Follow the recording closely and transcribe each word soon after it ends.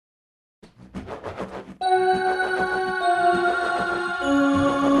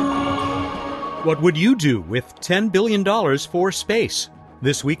What would you do with $10 billion for space?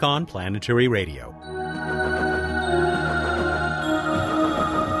 This week on Planetary Radio.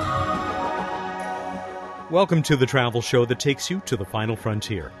 Welcome to the travel show that takes you to the final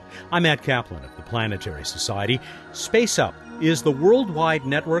frontier. I'm Matt Kaplan of the Planetary Society. Space Up is the worldwide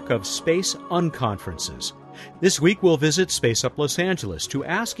network of space unconferences. This week we'll visit Space Up Los Angeles to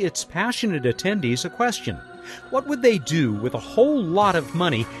ask its passionate attendees a question. What would they do with a whole lot of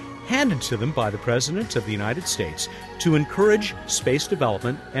money handed to them by the President of the United States to encourage space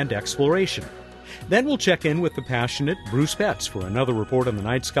development and exploration? Then we'll check in with the passionate Bruce Betts for another report on the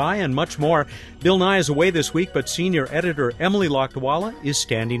night sky and much more. Bill Nye is away this week, but senior editor Emily Lakdawalla is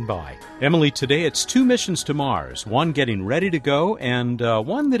standing by. Emily, today it's 2 missions to Mars, one getting ready to go and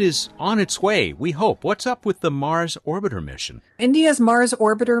one that is on its way, we hope. What's up with the Mars Orbiter mission? India's Mars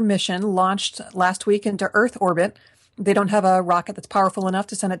Orbiter mission launched last week into Earth orbit. They don't have a rocket that's powerful enough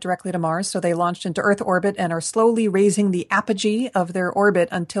to send it directly to Mars, so they launched into Earth orbit and are slowly raising the apogee of their orbit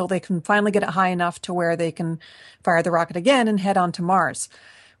until they can finally get it high enough to where they can fire the rocket again and head on to Mars.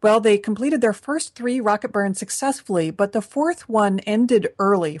 Well, they completed their first 3 rocket burns successfully, but the 4th one ended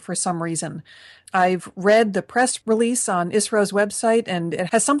early for some reason. I've read the press release on ISRO's website, and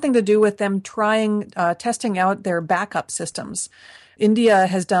it has something to do with them testing out their backup systems. India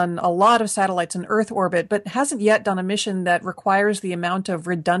has done a lot of satellites in Earth orbit, but hasn't yet done a mission that requires the amount of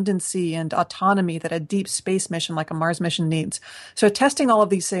redundancy and autonomy that a deep space mission like a Mars mission needs. So testing all of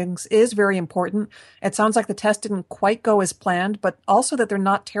these things is very important. It sounds like the test didn't quite go as planned, but also that they're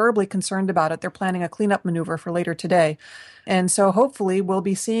not terribly concerned about it. They're planning a cleanup maneuver for later today. And so hopefully we'll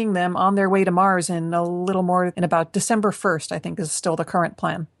be seeing them on their way to Mars in a little more in about December 1st, I think is still the current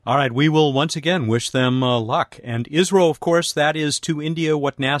plan. All right, we will once again wish them luck. And ISRO, of course, that is to India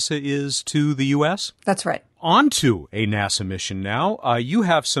what NASA is to the U.S.? That's right. On to a NASA mission now. You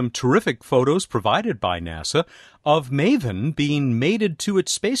have some terrific photos provided by NASA of MAVEN being mated to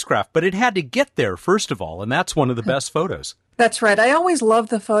its spacecraft, but it had to get there first of all, and that's one of the best photos. That's right. I always love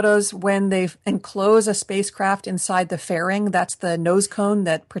the photos when they enclose a spacecraft inside the fairing. That's the nose cone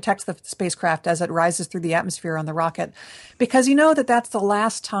that protects the spacecraft as it rises through the atmosphere on the rocket. Because you know that that's the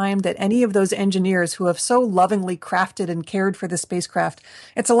last time that any of those engineers who have so lovingly crafted and cared for the spacecraft,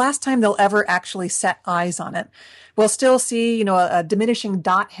 it's the last time they'll ever actually set eyes on it. We'll still see, a diminishing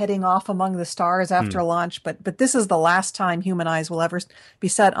dot heading off among the stars after launch, but this is the last time human eyes will ever be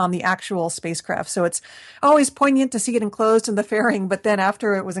set on the actual spacecraft. So it's always poignant to see it enclosed in the fairing, but then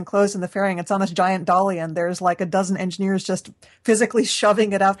after it was enclosed in the fairing, it's on this giant dolly, and there's like a dozen engineers just physically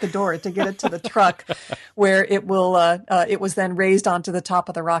shoving it out the door to get it to the truck, where it will. It was then raised onto the top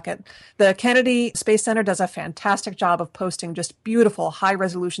of the rocket. The Kennedy Space Center does a fantastic job of posting just beautiful,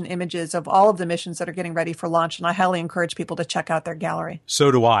 high-resolution images of all of the missions that are getting ready for launch, and I highly encourage people to check out their gallery. So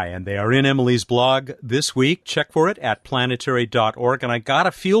do I, and they are in Emily's blog this week. Check for it at planetary.org, and I got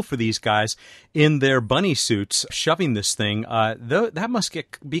a feel for these guys in their bunny suits shoving this thing. That must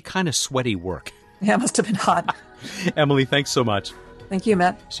be kind of sweaty work. Yeah, it must have been hot. Emily, thanks so much. Thank you,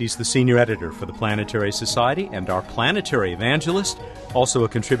 Matt. She's the senior editor for the Planetary Society and our planetary evangelist, also a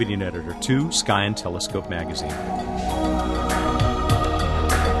contributing editor to Sky and Telescope magazine.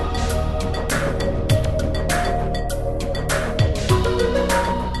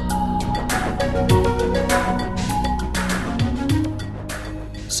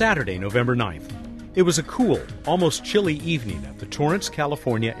 Saturday, November 9th. It was a cool, almost chilly evening at the Torrance,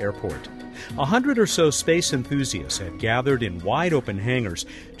 California airport. 100 or so space enthusiasts had gathered in wide-open hangars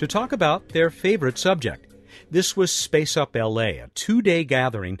to talk about their favorite subject. This was Space Up LA, a 2-day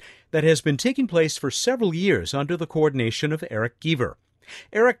gathering that has been taking place for several years under the coordination of Eric Geever.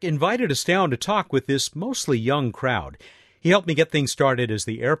 Eric invited us down to talk with this mostly young crowd. He helped me get things started as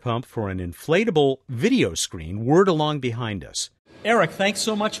the air pump for an inflatable video screen whirred along behind us. Eric, thanks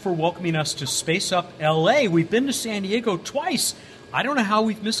so much for welcoming us to Space Up LA. We've been to San Diego twice. I don't know how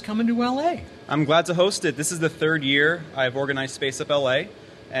we've missed coming to LA. I'm glad to host it. This is the 3rd year I've organized Space Up LA,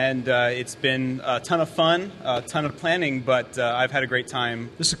 and it's been a ton of fun, a ton of planning, but I've had a great time.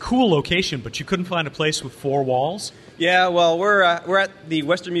 This is a cool location, but you couldn't find a place with 4 walls? Yeah, well, we're at the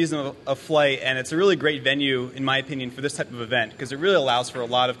Western Museum of Flight, and it's a really great venue, in my opinion, for this type of event, because it really allows for a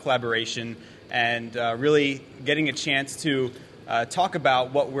lot of collaboration and really getting a chance to talk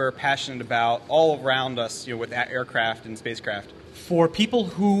about what we're passionate about all around us, with aircraft and spacecraft. For people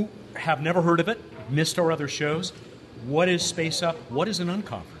who have never heard of it, missed our other shows, what is Space Up? What is an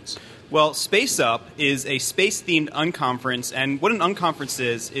unconference? Well, Space Up is a space-themed unconference, and what an unconference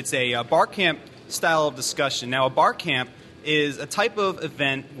is, it's a bar camp style of discussion. Now, a bar camp is a type of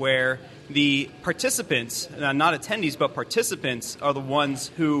event where the participants, not attendees, but participants, are the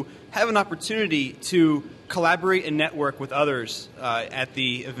ones who have an opportunity to collaborate and network with others at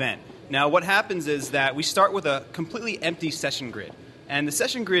the event. Now, what happens is that we start with a completely empty session grid, and the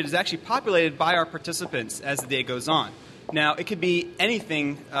session grid is actually populated by our participants as the day goes on. Now, it could be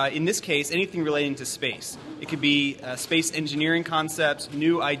anything, in this case, anything relating to space. It could be space engineering concepts,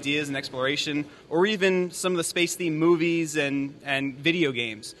 new ideas and exploration, or even some of the space-themed movies and video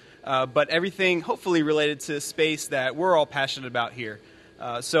games. But everything hopefully related to space that we're all passionate about here.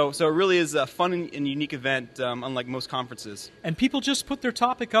 So it really is a fun and unique event, unlike most conferences. And people just put their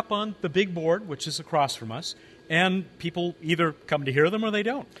topic up on the big board, which is across from us, and people either come to hear them or they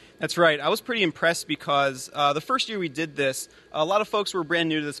don't. That's right. I was pretty impressed because the first year we did this, a lot of folks were brand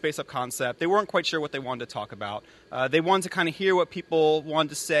new to the Space Up concept. They weren't quite sure what they wanted to talk about. They wanted to kind of hear what people wanted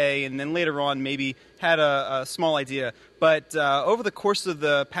to say, and then later on maybe had a small idea. But over the course of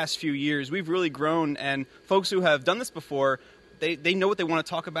the past few years, we've really grown, and folks who have done this before, they know what they want to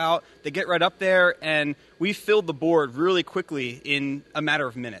talk about. They get right up there, and we filled the board really quickly in a matter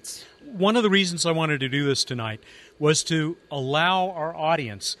of minutes. One of the reasons I wanted to do this tonight was to allow our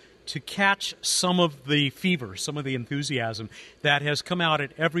audience to catch some of the fever, some of the enthusiasm that has come out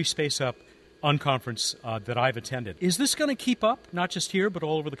at every Space Up unconference that I've attended. Is this going to keep up, not just here, but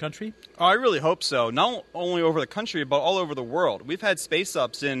all over the country? Oh, I really hope so. Not only over the country, but all over the world. We've had Space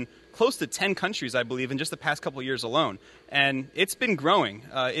Ups in close to 10 countries, I believe, in just the past couple of years alone. And it's been growing.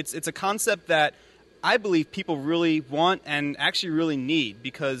 It's a concept that I believe people really want and actually really need,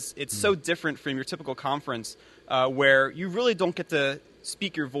 because it's so different from your typical conference where you really don't get to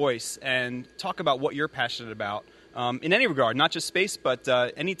speak your voice and talk about what you're passionate about in any regard, not just space, but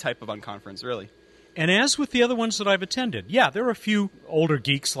any type of unconference, really. And as with the other ones that I've attended, yeah, there are a few older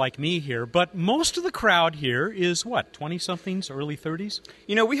geeks like me here, but most of the crowd here is, what, 20-somethings, early 30s?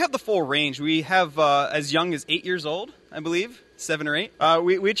 You know, we have the full range. We have as young as 8 years old, I believe, 7 or 8.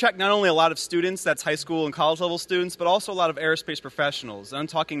 We attract not only a lot of students, that's high school and college level students, but also a lot of aerospace professionals. I'm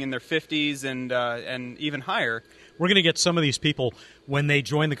talking in their 50s and even higher. We're going to get some of these people, when they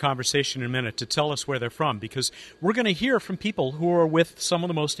join the conversation in a minute, to tell us where they're from, because we're going to hear from people who are with some of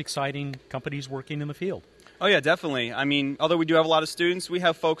the most exciting companies working in the field. Oh, yeah, definitely. I mean, although we do have a lot of students, we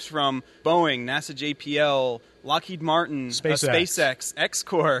have folks from Boeing, NASA JPL, Lockheed Martin, SpaceX,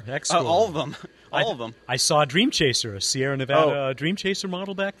 X-Corps, all of them. All of them. I saw a Dream Chaser, a Sierra Nevada Dream Chaser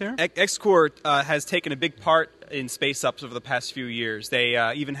model back there. X-Corps has taken a big part in Space Ups over the past few years.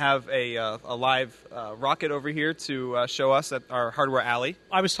 They even have a live rocket over here to show us at our hardware alley.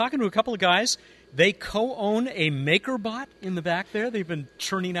 I was talking to a couple of guys. They co-own a MakerBot in the back there. They've been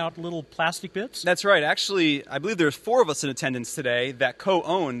churning out little plastic bits. That's right. Actually, I believe there's 4 of us in attendance today that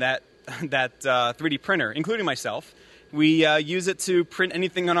co-own that 3D printer, including myself. We use it to print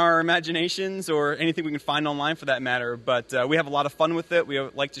anything on our imaginations or anything we can find online for that matter. But we have a lot of fun with it. We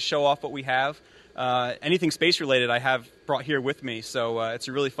like to show off what we have. Anything space-related I have brought here with me, so it's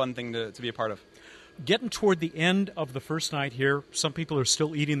a really fun thing to be a part of. Getting toward the end of the first night here, some people are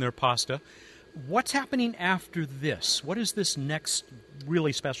still eating their pasta. What's happening after this? What is this next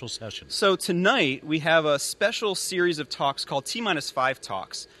really special session? So tonight we have a special series of talks called T-5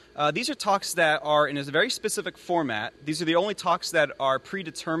 talks. These are talks that are in a very specific format. These are the only talks that are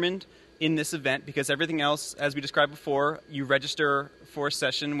predetermined in this event, because everything else, as we described before, you register for a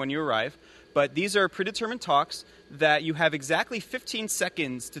session when you arrive. But these are predetermined talks that you have exactly 15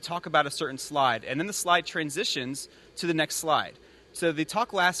 seconds to talk about a certain slide, and then the slide transitions to the next slide. So the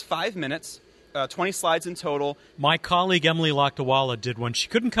talk lasts 5 minutes. 20 slides in total. My colleague Emily Lakdawala did one. She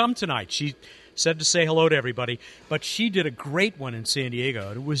couldn't come tonight. She said to say hello to everybody, but she did a great one in San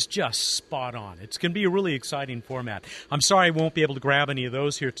Diego. It was just spot on. It's going to be a really exciting format. I'm sorry I won't be able to grab any of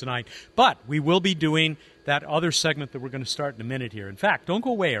those here tonight, but we will be doing that other segment that we're going to start in a minute here. In fact, don't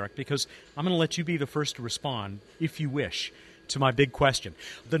go away, Eric, because I'm going to let you be the first to respond, if you wish, to my big question.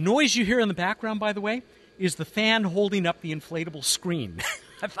 The noise you hear in the background, by the way, is the fan holding up the inflatable screen.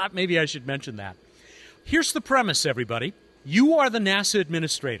 I thought maybe I should mention that. Here's the premise, everybody. You are the NASA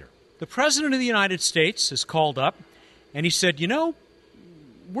administrator. The President of the United States is called up, and he said, you know,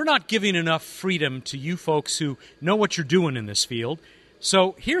 we're not giving enough freedom to you folks who know what you're doing in this field,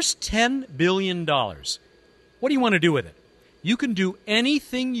 so here's $10 billion. What do you want to do with it? You can do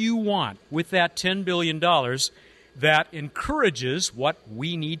anything you want with that $10 billion that encourages what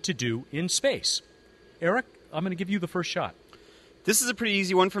we need to do in space. Eric, I'm going to give you the first shot. This is a pretty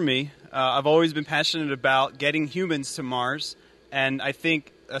easy one for me. I've always been passionate about getting humans to Mars, and I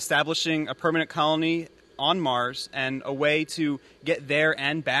think establishing a permanent colony on Mars and a way to get there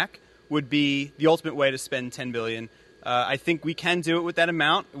and back would be the ultimate way to spend $10 billion. I think we can do it with that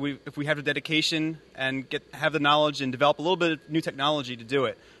amount if we have the dedication and have the knowledge and develop a little bit of new technology to do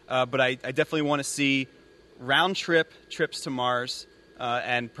it. But I definitely want to see round-trip trips to Mars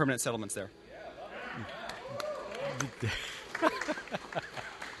and permanent settlements there.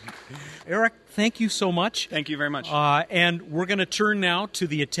 Eric, thank you so much. Thank you very much. And we're going to turn now to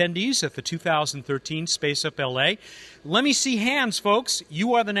the attendees at the 2013 Space Up LA. Let me see hands, folks.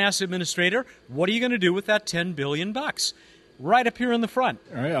 You are the NASA administrator. What are you going to do with that $10 billion? Right up here in the front.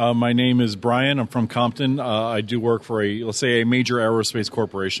 All right. My name is Brian. I'm from Compton. I do work for let's say, a major aerospace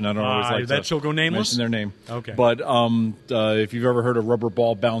corporation. I don't always like that shall go nameless? mention their name. Okay. But if you've ever heard a rubber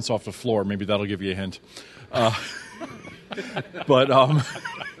ball bounce off the floor, maybe that'll give you a hint.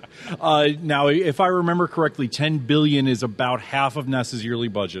 Now, if I remember correctly, $10 billion is about half of NASA's yearly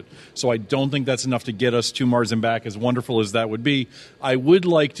budget. So I don't think that's enough to get us to Mars and back, as wonderful as that would be. I would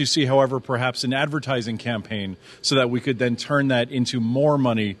like to see, however, perhaps an advertising campaign so that we could then turn that into more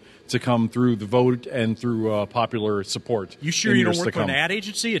money to come through the vote and through popular support. You sure you don't work for an ad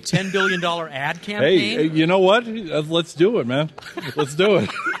agency, a $10 billion ad campaign? Hey, you know what? Let's do it, man. Let's do it.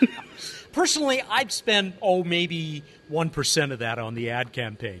 Personally, I'd spend, maybe 1% of that on the ad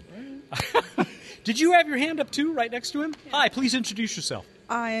campaign. Did you have your hand up, too, right next to him? Yeah. Hi, please introduce yourself.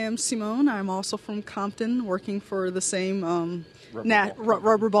 I am Simone. I'm also from Compton, working for the same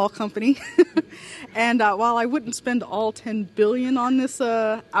rubber ball company. And while I wouldn't spend all $10 billion on this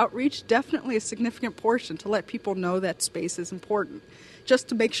outreach, definitely a significant portion to let people know that space is important, just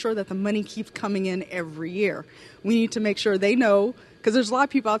to make sure that the money keeps coming in every year. We need to make sure they know, because there's a lot of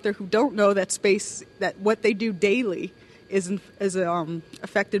people out there who don't know that space, that what they do daily is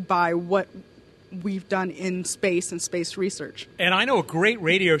affected by what we've done in space and space research. And I know a great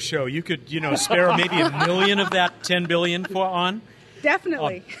radio show you could, spare maybe $1 million of that $10 billion on.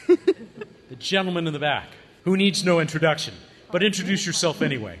 Definitely. The gentleman in the back, who needs no introduction, but introduce yourself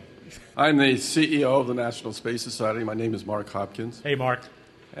anyway. I'm the CEO of the National Space Society. My name is Mark Hopkins. Hey, Mark.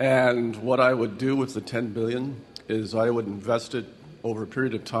 And what I would do with the $10 billion is I would invest it over a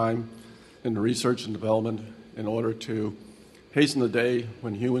period of time in research and development in order to hasten the day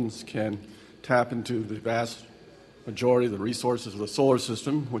when humans can tap into the vast majority of the resources of the solar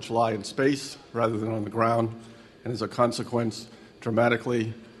system, which lie in space rather than on the ground, and as a consequence,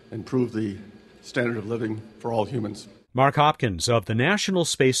 dramatically improve the standard of living for all humans. Mark Hopkins of the National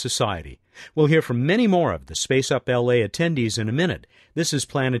Space Society. We'll hear from many more of the Space Up LA attendees in a minute. This is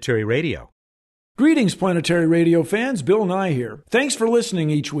Planetary Radio. Greetings, Planetary Radio fans. Bill Nye here. Thanks for listening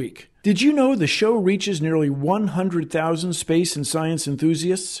each week. Did you know the show reaches nearly 100,000 space and science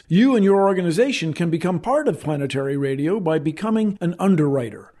enthusiasts? You and your organization can become part of Planetary Radio by becoming an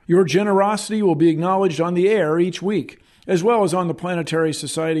underwriter. Your generosity will be acknowledged on the air each week, as well as on the Planetary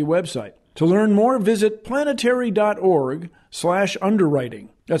Society website. To learn more, visit planetary.org/underwriting.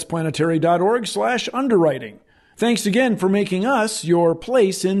 That's planetary.org/underwriting. Thanks again for making us your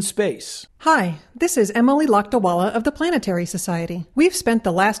place in space. Hi, this is Emily Lakdawala of the Planetary Society. We've spent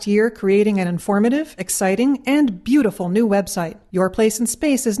the last year creating an informative, exciting, and beautiful new website. Your Place in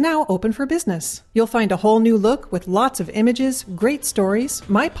Space is now open for business. You'll find a whole new look with lots of images, great stories,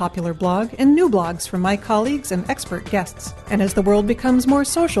 my popular blog, and new blogs from my colleagues and expert guests. And as the world becomes more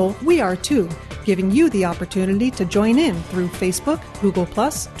social, we are too, giving you the opportunity to join in through Facebook, Google+,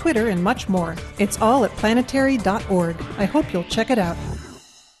 Twitter, and much more. It's all at planetary.org. I hope you'll check it out.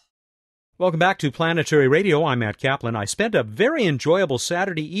 Welcome back to Planetary Radio. I'm Matt Kaplan. I spent a very enjoyable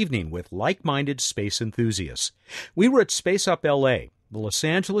Saturday evening with like-minded space enthusiasts. We were at Space Up LA, the Los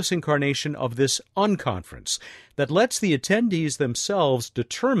Angeles incarnation of this unconference that lets the attendees themselves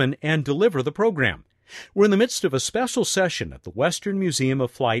determine and deliver the program. We're in the midst of a special session at the Western Museum of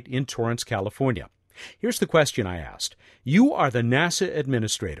Flight in Torrance, California. Here's the question I asked. You are the NASA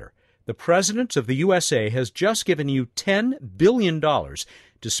administrator. The President of the USA has just given you $10 billion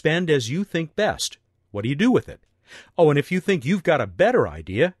to spend as you think best. What do you do with it? Oh, and if you think you've got a better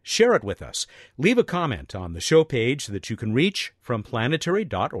idea, share it with us. Leave a comment on the show page that you can reach from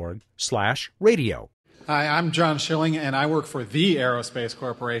planetary.org/radio. Hi, I'm John Schilling, and I work for the Aerospace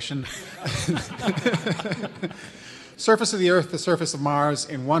Corporation. Surface of the Earth, the surface of Mars,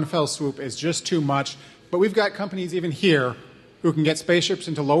 in one fell swoop is just too much, but we've got companies even here who can get spaceships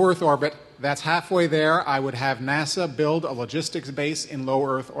into low Earth orbit. That's halfway there. I would have NASA build a logistics base in low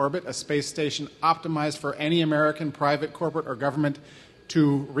Earth orbit, a space station optimized for any American, private, corporate, or government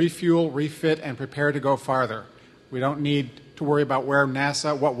to refuel, refit, and prepare to go farther. We don't need to worry about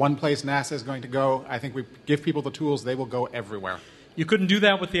what one place NASA is going to go. I think we give people the tools, they will go everywhere. You couldn't do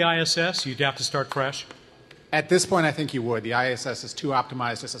that with the ISS? You'd have to start fresh? At this point, I think you would. The ISS is too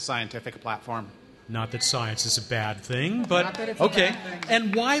optimized as a scientific platform. Not that science is a bad thing, but Not that it's a okay. bad thing.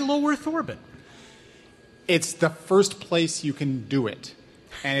 And why low Earth orbit? It's the first place you can do it.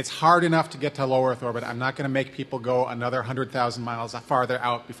 And it's hard enough to get to low Earth orbit. I'm not going to make people go another 100,000 miles farther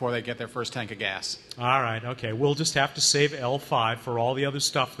out before they get their first tank of gas. All right, okay. We'll just have to save L5 for all the other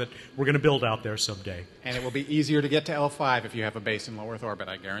stuff that we're going to build out there someday. And it will be easier to get to L5 if you have a base in low Earth orbit,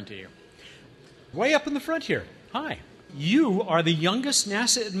 I guarantee you. Way up in the front here. Hi. You are the youngest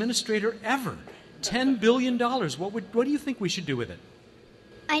NASA administrator ever. $10 billion. What do you think we should do with it?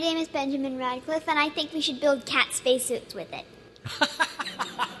 My name is Benjamin Radcliffe, and I think we should build cat spacesuits with it.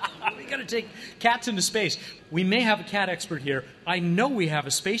 We got to take cats into space. We may have a cat expert here. I know we have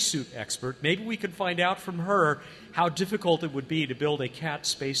a spacesuit expert. Maybe we could find out from her how difficult it would be to build a cat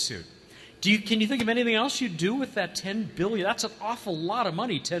spacesuit. Can you think of anything else you'd do with that $10 billion? That's an awful lot of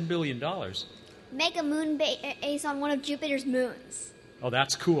money, $10 billion. Make a moon base on one of Jupiter's moons. Oh,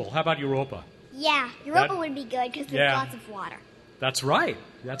 that's cool. How about Europa? Yeah, Europa would be good because there's lots of water. That's right.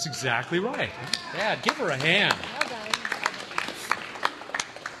 That's exactly right. Dad, give her a hand. Well done.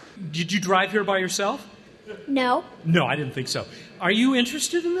 Did you drive here by yourself? No, No, I didn't think so. Are you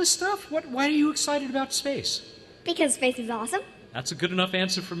interested in this stuff? Why are you excited about space? because space is awesome. That's a good enough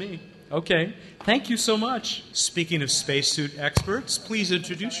answer for me. Okay. Thank you so much. Speaking of spacesuit experts, please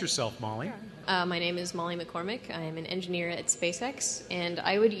introduce yourself, Molly. My name is Molly McCormick. I am an engineer at SpaceX, and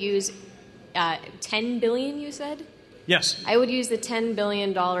I would use $10 billion, you said? Yes. I would use the $10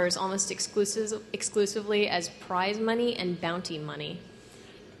 billion almost exclusively as prize money and bounty money.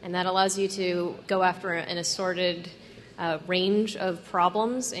 And that allows you to go after an assorted range of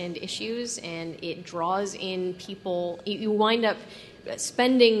problems and issues, and it draws in people. You wind up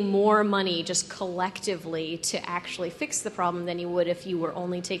spending more money just collectively to actually fix the problem than you would if you were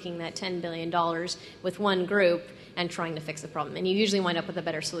only taking that $10 billion with one group and trying to fix the problem. And you usually wind up with a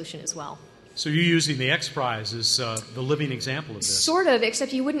better solution as well. So you're using the X Prize as the living example of this. Sort of,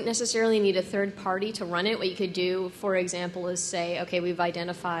 except you wouldn't necessarily need a third party to run it. What you could do, for example, is say, okay, we've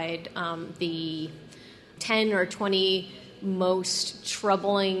identified the 10 or 20 most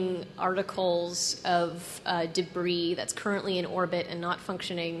troubling articles of debris that's currently in orbit and not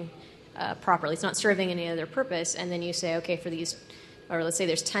functioning properly. It's not serving any other purpose. And then you say, okay, for these, or let's say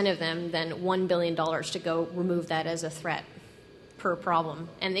there's 10 of them, then $1 billion to go remove that as a threat per problem.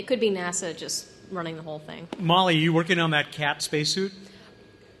 And it could be NASA just running the whole thing. Molly, are you working on that cat spacesuit?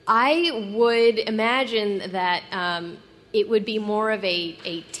 I would imagine that it would be more of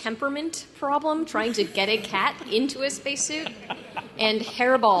a temperament problem, trying to get a cat into a spacesuit, and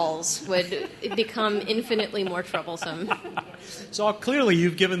hairballs would become infinitely more troublesome. So clearly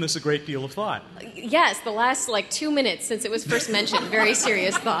you've given this a great deal of thought. Yes, the last 2 minutes since it was first mentioned, very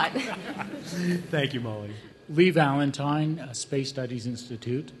serious thought. Thank you, Molly. Lee Valentine, Space Studies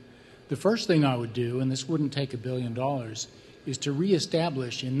Institute. The first thing I would do, and this wouldn't take $1 billion, is to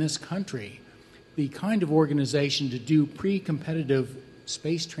reestablish in this country the kind of organization to do pre-competitive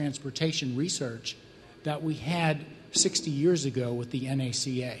space transportation research that we had 60 years ago with the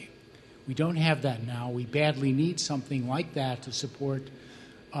NACA. We don't have that now. We badly need something like that to support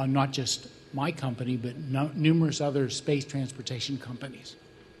not just my company, but numerous other space transportation companies.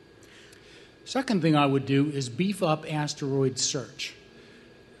 Second thing I would do is beef up asteroid search.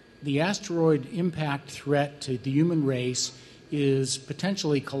 The asteroid impact threat to the human race is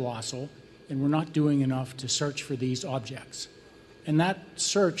potentially colossal, and we're not doing enough to search for these objects. And that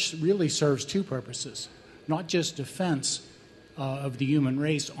search really serves two purposes, not just defense of the human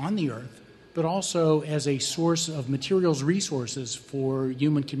race on the Earth, but also as a source of materials resources for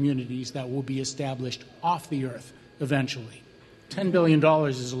human communities that will be established off the Earth eventually. $10 billion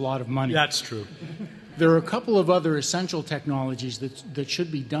is a lot of money. That's true. There are a couple of other essential technologies that should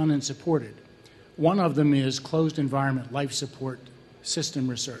be done and supported. One of them is closed environment life support system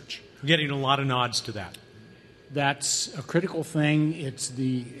research. Getting a lot of nods to that. That's a critical thing. It's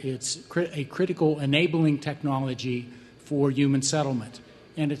a critical enabling technology for human settlement.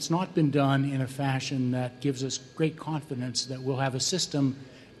 And it's not been done in a fashion that gives us great confidence that we'll have a system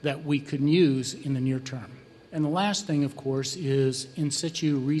that we can use in the near term. And the last thing, of course, is in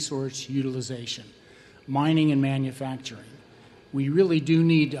situ resource utilization, mining and manufacturing. We really do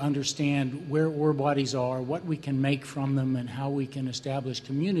need to understand where ore bodies are, what we can make from them, and how we can establish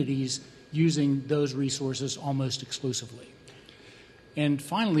communities using those resources almost exclusively. And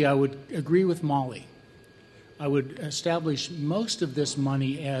finally, I would agree with Molly. I would establish most of this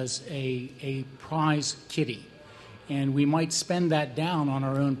money as a prize kitty. And we might spend that down on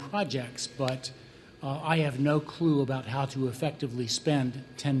our own projects, but I have no clue about how to effectively spend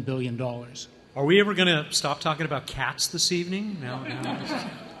 $10 billion. Are we ever going to stop talking about cats this evening? No.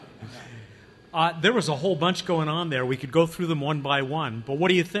 There was a whole bunch going on there. We could go through them one by one, but what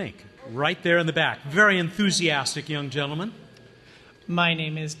do you think? Right there in the back. Very enthusiastic young gentleman. My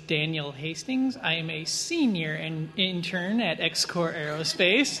name is Daniel Hastings. I am a senior intern at X-Corp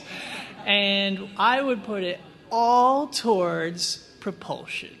Aerospace, and I would put it all towards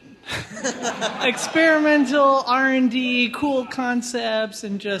propulsion. Experimental R&D, cool concepts,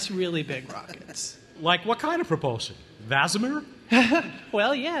 and just really big rockets. Like what kind of propulsion? Vasimer?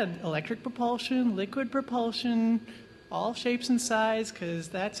 Well, yeah, electric propulsion, liquid propulsion, all shapes and size, because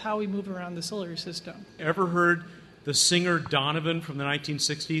that's how we move around the solar system. Ever heard the singer Donovan from the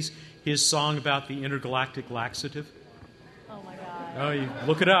 1960s, his song about the intergalactic laxative? Oh, my God. Oh, you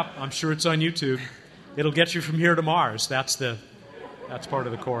look it up. I'm sure it's on YouTube. It'll get you from here to Mars. That's part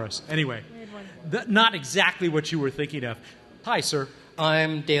of the chorus. Anyway, not exactly what you were thinking of. Hi, sir.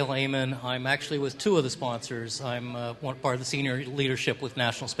 I'm Dale Amon. I'm actually with two of the sponsors. I'm part of the senior leadership with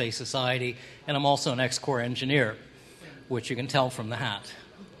National Space Society, and I'm also an X-Corp engineer, which you can tell from the hat,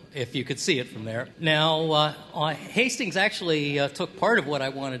 if you could see it from there. Now, Hastings actually took part of what I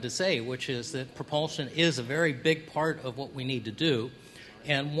wanted to say, which is that propulsion is a very big part of what we need to do.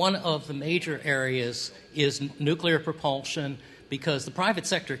 And one of the major areas is nuclear propulsion, because the private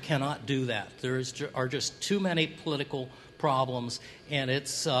sector cannot do that. There are just too many political problems, and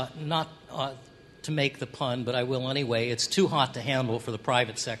it's not to make the pun, but I will anyway, it's too hot to handle for the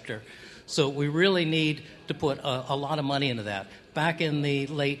private sector. So we really need to put a lot of money into that. Back in the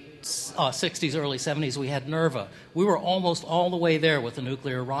late 60s, early 70s, we had NERVA. We were almost all the way there with the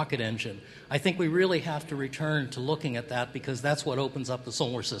nuclear rocket engine. I think we really have to return to looking at that, because that's what opens up the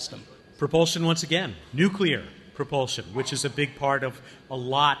solar system. Propulsion once again, nuclear propulsion, which is a big part of a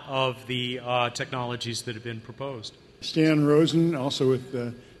lot of the technologies that have been proposed. Stan Rosen, also with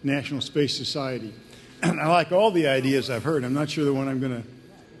the National Space Society. I like all the ideas I've heard. I'm not sure the one I'm going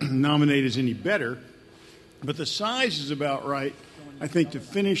to nominate is any better, but the size is about right, I think, to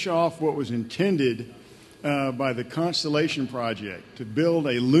finish off what was intended by the Constellation Project, to build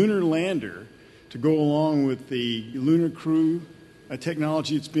a lunar lander to go along with the Lunar Crew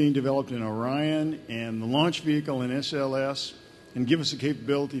technology that's being developed in Orion and the launch vehicle in SLS, and give us the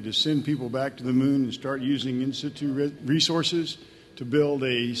capability to send people back to the moon and start using in situ resources to build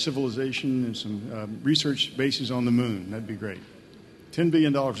a civilization and some research bases on the moon. That'd be great. $10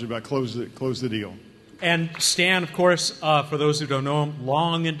 billion is about close the deal. And Stan, of course, for those who don't know him,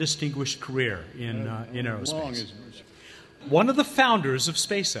 long and distinguished career in aerospace. One of the founders of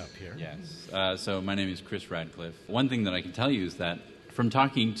Space Up here. Yes. So my name is Chris Radcliffe. One thing that I can tell you is that from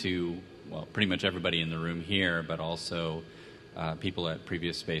talking to, well, pretty much everybody in the room here, but also people at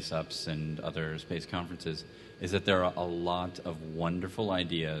previous Space Ups and other space conferences, is that there are a lot of wonderful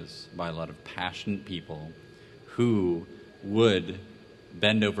ideas by a lot of passionate people who would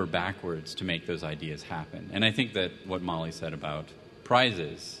bend over backwards to make those ideas happen. And I think that what Molly said about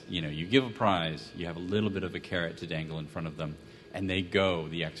prizes, you give a prize, you have a little bit of a carrot to dangle in front of them, and they go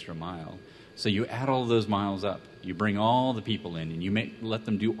the extra mile. So you add all those miles up, you bring all the people in, and you let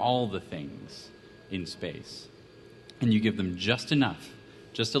them do all the things in space. And you give them just enough,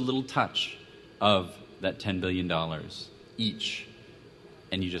 just a little touch of that $10 billion each,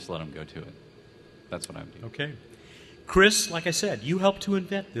 and you just let them go to it. That's what I would do. Okay. Chris, like I said, you helped to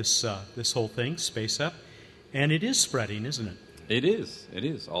invent this whole thing, Space Up, and it is spreading, isn't it? It is. It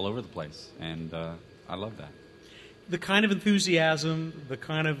is all over the place, and I love that. The kind of enthusiasm, the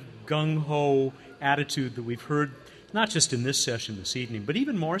kind of gung-ho attitude that we've heard, not just in this session this evening, but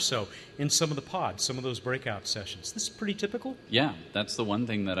even more so in some of the pods, some of those breakout sessions. This is pretty typical? Yeah, that's the one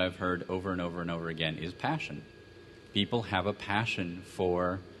thing that I've heard over and over and over again is passion. People have a passion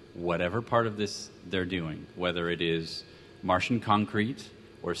for whatever part of this they're doing, whether it is Martian concrete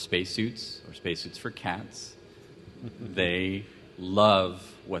or spacesuits for cats. They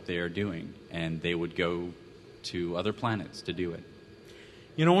love what they are doing, and they would go to other planets to do it.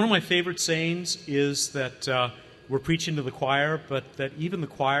 One of my favorite sayings is that we're preaching to the choir, but that even the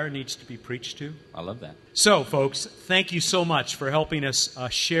choir needs to be preached to. I love that. So, folks, thank you so much for helping us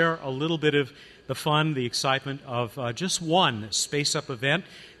share a little bit of the fun, the excitement of just one Space Up event.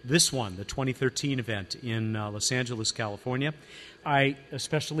 This one, the 2013 event in Los Angeles, California. I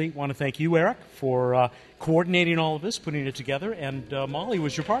especially want to thank you, Eric, for coordinating all of this, putting it together, and Molly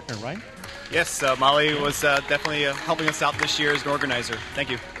was your partner, right? Yes, Molly was definitely helping us out this year as an organizer.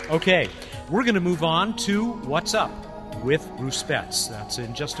 Thank you. Okay, we're going to move on to What's Up with Bruce Betts. That's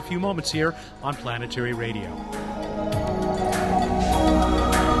in just a few moments here on Planetary Radio.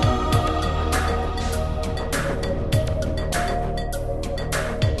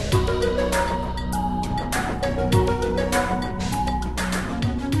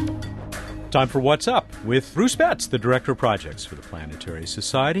 Time for What's Up with Bruce Betts, the Director of Projects for the Planetary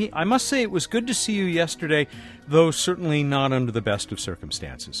Society. I must say it was good to see you yesterday, though certainly not under the best of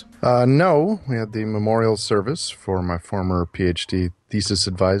circumstances. No, we had the memorial service for my former PhD thesis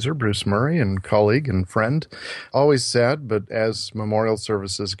advisor, Bruce Murray, and colleague and friend. Always sad, but as memorial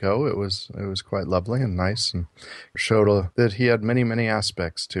services go, it was quite lovely and nice, and showed that he had many, many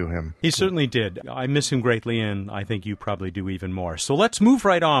aspects to him. He certainly did. I miss him greatly, and I think you probably do even more. So let's move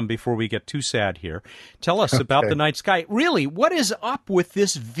right on before we get too sad here. Tell us about the night sky. Really, what is up with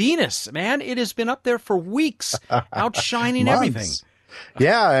this Venus, man? It has been up there for weeks, outshining everything.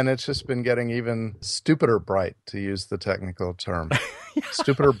 Yeah, and it's just been getting even stupider bright, to use the technical term.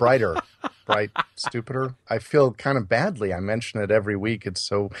 Stupider, brighter. Bright, stupider. I feel kind of badly. I mention it every week. It's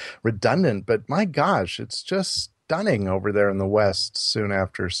so redundant, but my gosh, it's just stunning over there in the west soon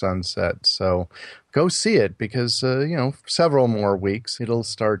after sunset. So go see it because, several more weeks, it'll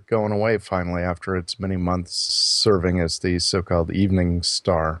start going away finally after its many months serving as the so-called evening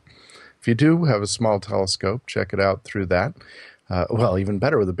star. If you do have a small telescope, check it out through that. Even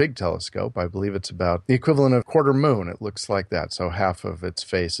better with a big telescope. I believe it's about the equivalent of a quarter moon. It looks like that. So half of its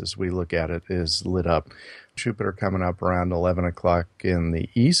face as we look at it is lit up. Jupiter coming up around 11 o'clock in the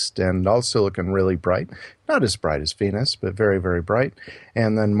east and also looking really bright. Not as bright as Venus, but very, very bright.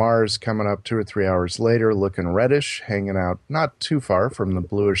 And then Mars coming up 2 or 3 hours later, looking reddish, hanging out not too far from the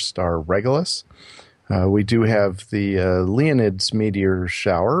bluish star Regulus. We do have the Leonids meteor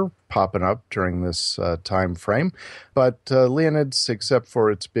shower popping up during this time frame. But Leonids, except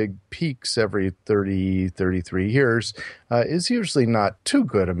for its big peaks every 30, 33 years, is usually not too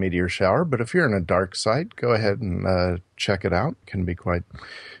good a meteor shower. But if you're in a dark site, go ahead and check it out. It can be quite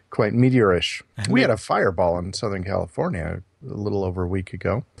meteorish. We had a fireball in Southern California a little over a week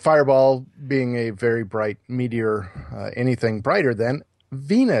ago. Fireball being a very bright meteor, anything brighter than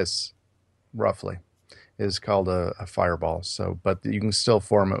Venus, roughly, is called a fireball. But you can still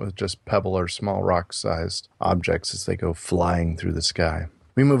form it with just pebble or small rock-sized objects as they go flying through the sky.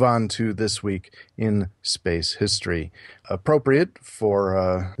 We move on to this week in space history. Appropriate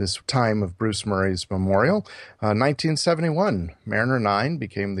for this time of Bruce Murray's memorial, 1971, Mariner 9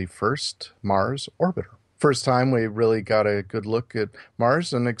 became the first Mars orbiter. First time we really got a good look at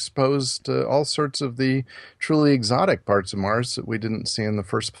Mars and exposed all sorts of the truly exotic parts of Mars that we didn't see in the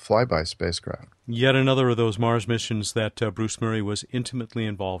first flyby spacecraft. Yet another of those Mars missions that Bruce Murray was intimately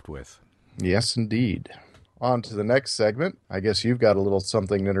involved with. Yes, indeed. On to the next segment. I guess you've got a little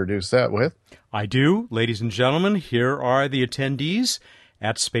something to introduce that with. I do. Ladies and gentlemen, here are the attendees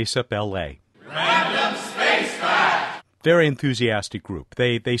at Space Up LA. Random Space Fact! Very enthusiastic group.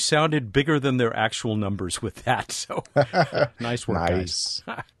 They sounded bigger than their actual numbers with that, so nice work, nice.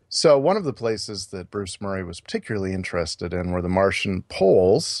 Guys. So one of the places that Bruce Murray was particularly interested in were the Martian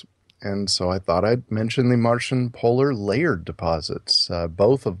poles, and so I thought I'd mention the Martian polar layered deposits.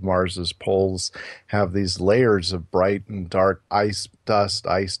 Both of Mars's poles have these layers of bright and dark ice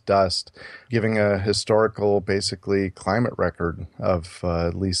dust, giving a historical, basically, climate record of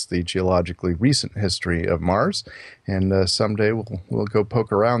at least the geologically recent history of Mars. And someday we'll go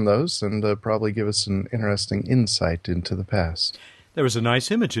poke around those and probably give us an interesting insight into the past. There was a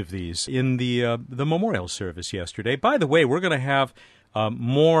nice image of these in the memorial service yesterday. By the way, we're going to have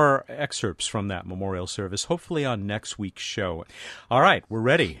more excerpts from that memorial service, hopefully on next week's show. All right, we're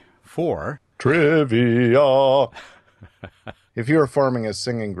ready for Trivia. If you were forming a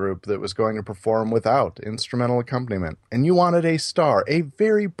singing group that was going to perform without instrumental accompaniment, and you wanted a star, a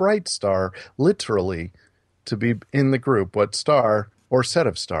very bright star, literally, to be in the group, what star or set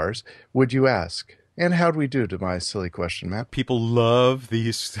of stars would you ask? And how'd we do to my silly question, Matt? People love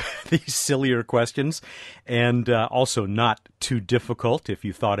these sillier questions, and also not too difficult if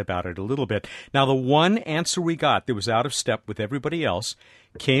you thought about it a little bit. Now, the one answer we got that was out of step with everybody else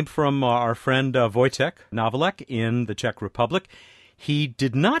came from our friend Wojtek Novalek in the Czech Republic. He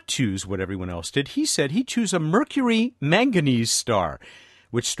did not choose what everyone else did. He said he'd choose a Mercury-manganese star,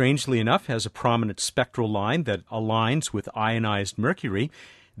 which strangely enough has a prominent spectral line that aligns with ionized mercury,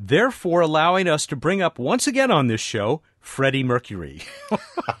 therefore allowing us to bring up once again on this show Freddie Mercury.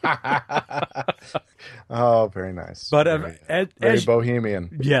 Oh, very nice. But very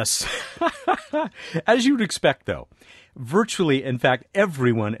bohemian. Yes. As you'd expect, though, virtually, in fact,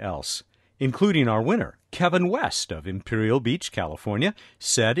 everyone else, including our winner, Kevin West of Imperial Beach, California,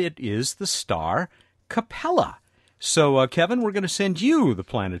 said it is the star Capella. So, Kevin, we're going to send you the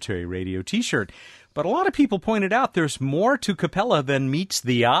Planetary Radio T-shirt. But a lot of people pointed out there's more to Capella than meets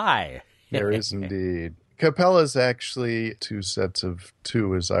the eye. There is indeed. Capella's actually two sets of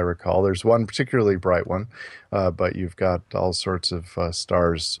two, as I recall. There's one particularly bright one, but you've got all sorts of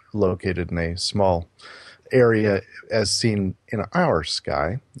stars located in a small area as seen in our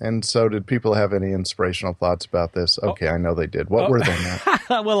sky. And so did people have any inspirational thoughts about this? Okay, I know they did. What were they, Matt?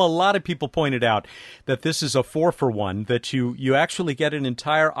 Well, a lot of people pointed out that this is a 4-for-1, that you actually get an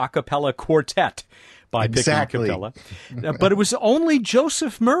entire a cappella quartet by picking Capella. But it was only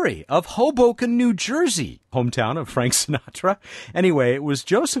Joseph Murray of Hoboken, New Jersey, hometown of Frank Sinatra. Anyway, it was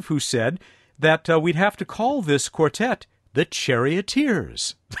Joseph who said that we'd have to call this quartet the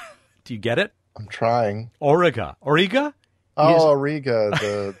Charioteers. Do you get it? I'm trying. Auriga. Oh,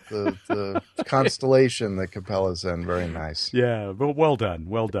 Auriga, the constellation that Capella's in. Very nice. Yeah, well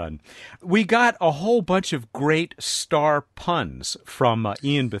done. We got a whole bunch of great star puns from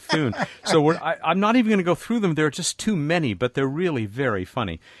Ian Bethune. So I'm not even going to go through them. There are just too many, but they're really very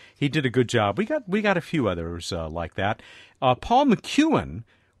funny. He did a good job. We got a few others like that. Paul McEwen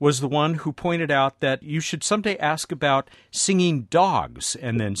was the one who pointed out that you should someday ask about singing dogs,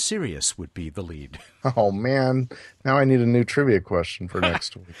 and then Sirius would be the lead. Oh, man. Now I need a new trivia question for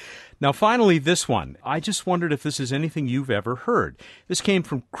next week. Now, finally, this one. I just wondered if this is anything you've ever heard. This came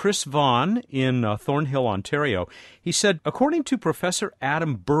from Chris Vaughn in Thornhill, Ontario. He said, according to Professor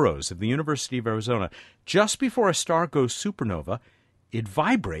Adam Burrows of the University of Arizona, just before a star goes supernova, it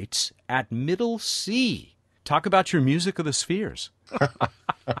vibrates at middle C. Talk about your music of the spheres.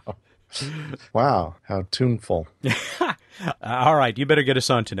 Wow, how tuneful. All right, you better get us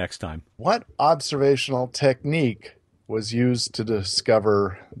on to next time. What observational technique was used to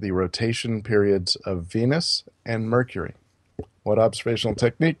discover the rotation periods of Venus and Mercury? What observational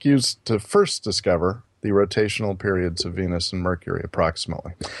technique used to first discover the rotational periods of Venus and Mercury,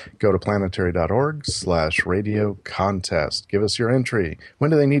 approximately? Go to planetary.org/radio contest. Give us your entry.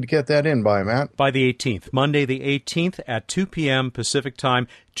 When do they need to get that in by, Matt? By the 18th. Monday the 18th at 2 p.m. Pacific time.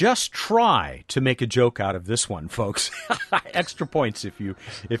 Just try to make a joke out of this one, folks. Extra points if you're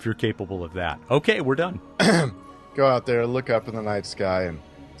capable of that. Okay, we're done. Go out there, look up in the night sky, and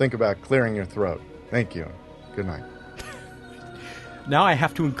think about clearing your throat. Thank you. Good night. Now I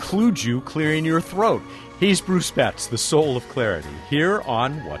have to include you clearing your throat. He's Bruce Betts, the soul of clarity, here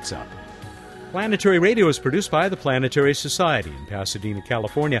on What's Up. Planetary Radio is produced by the Planetary Society in Pasadena,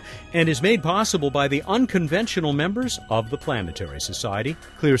 California, and is made possible by the unconventional members of the Planetary Society.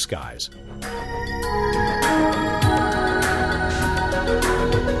 Clear skies.